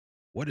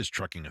What is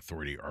trucking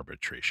authority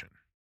arbitration?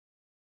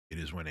 It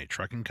is when a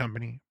trucking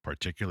company,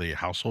 particularly a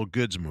household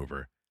goods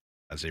mover,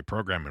 has a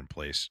program in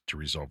place to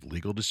resolve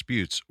legal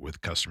disputes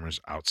with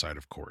customers outside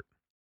of court.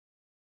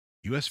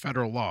 U.S.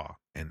 federal law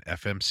and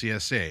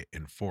FMCSA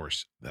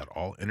enforce that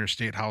all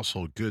interstate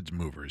household goods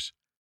movers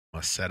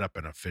must set up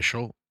an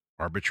official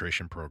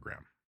arbitration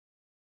program.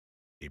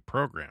 A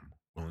program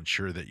will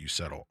ensure that you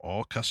settle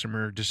all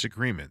customer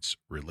disagreements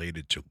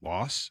related to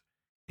loss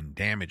and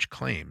damage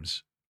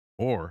claims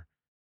or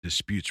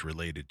disputes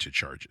related to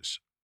charges.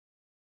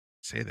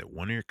 Say that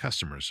one of your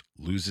customers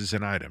loses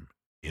an item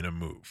in a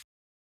move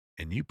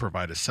and you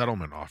provide a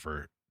settlement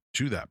offer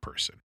to that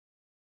person.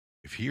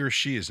 If he or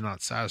she is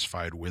not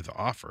satisfied with the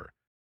offer,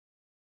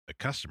 the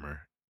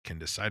customer can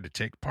decide to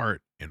take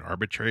part in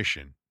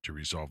arbitration to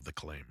resolve the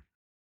claim.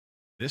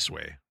 This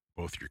way,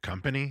 both your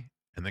company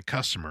and the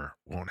customer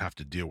won't have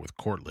to deal with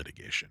court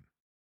litigation.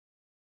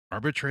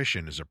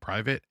 Arbitration is a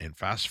private and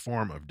fast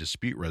form of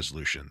dispute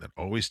resolution that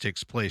always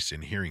takes place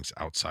in hearings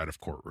outside of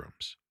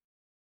courtrooms.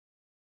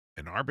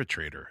 An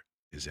arbitrator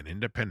is an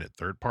independent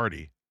third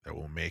party that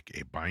will make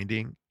a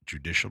binding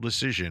judicial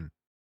decision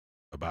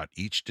about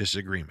each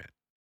disagreement.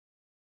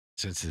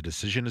 Since the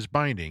decision is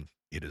binding,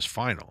 it is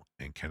final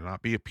and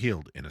cannot be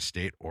appealed in a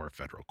state or a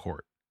federal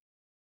court.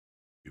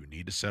 You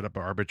need to set up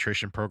an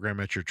arbitration program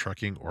at your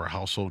trucking or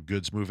household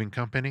goods moving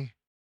company?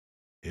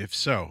 If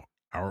so,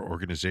 our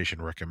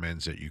organization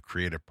recommends that you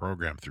create a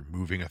program through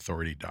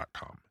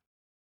movingauthority.com.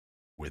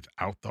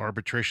 Without the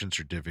arbitration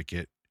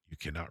certificate, you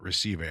cannot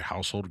receive a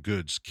household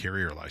goods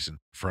carrier license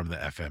from the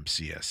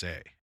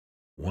FMCSA.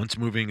 Once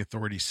Moving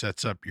Authority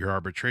sets up your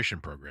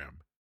arbitration program,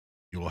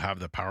 you will have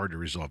the power to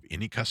resolve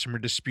any customer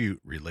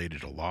dispute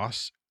related to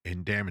loss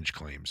and damage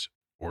claims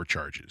or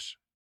charges.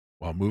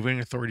 While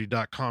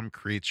movingauthority.com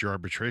creates your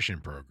arbitration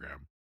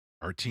program,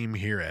 our team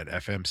here at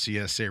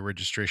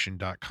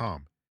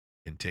fmcsaregistration.com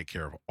can take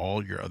care of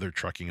all your other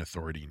trucking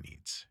authority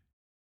needs.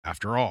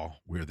 After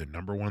all, we are the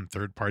number one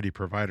third-party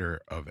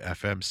provider of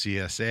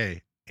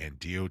FMCSA and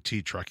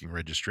DOT trucking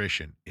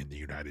registration in the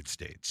United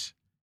States.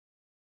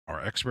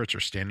 Our experts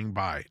are standing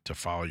by to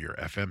follow your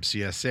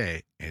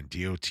FMCSA and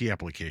DOT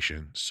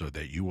application so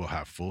that you will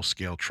have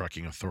full-scale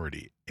trucking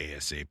authority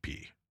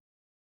ASAP.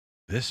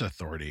 This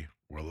authority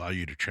will allow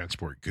you to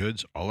transport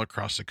goods all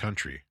across the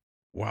country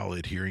while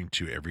adhering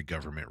to every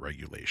government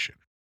regulation.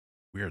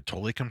 We are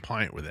totally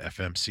compliant with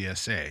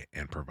FMCSA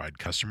and provide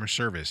customer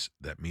service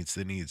that meets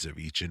the needs of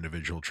each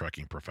individual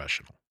trucking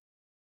professional.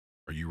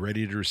 Are you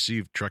ready to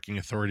receive trucking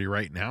authority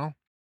right now?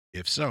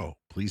 If so,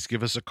 please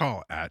give us a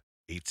call at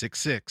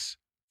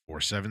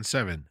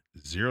 866-477-0707.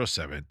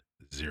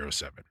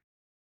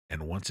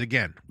 And once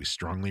again, we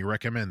strongly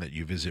recommend that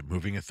you visit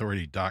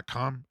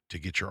movingauthority.com to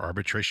get your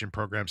arbitration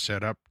program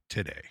set up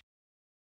today.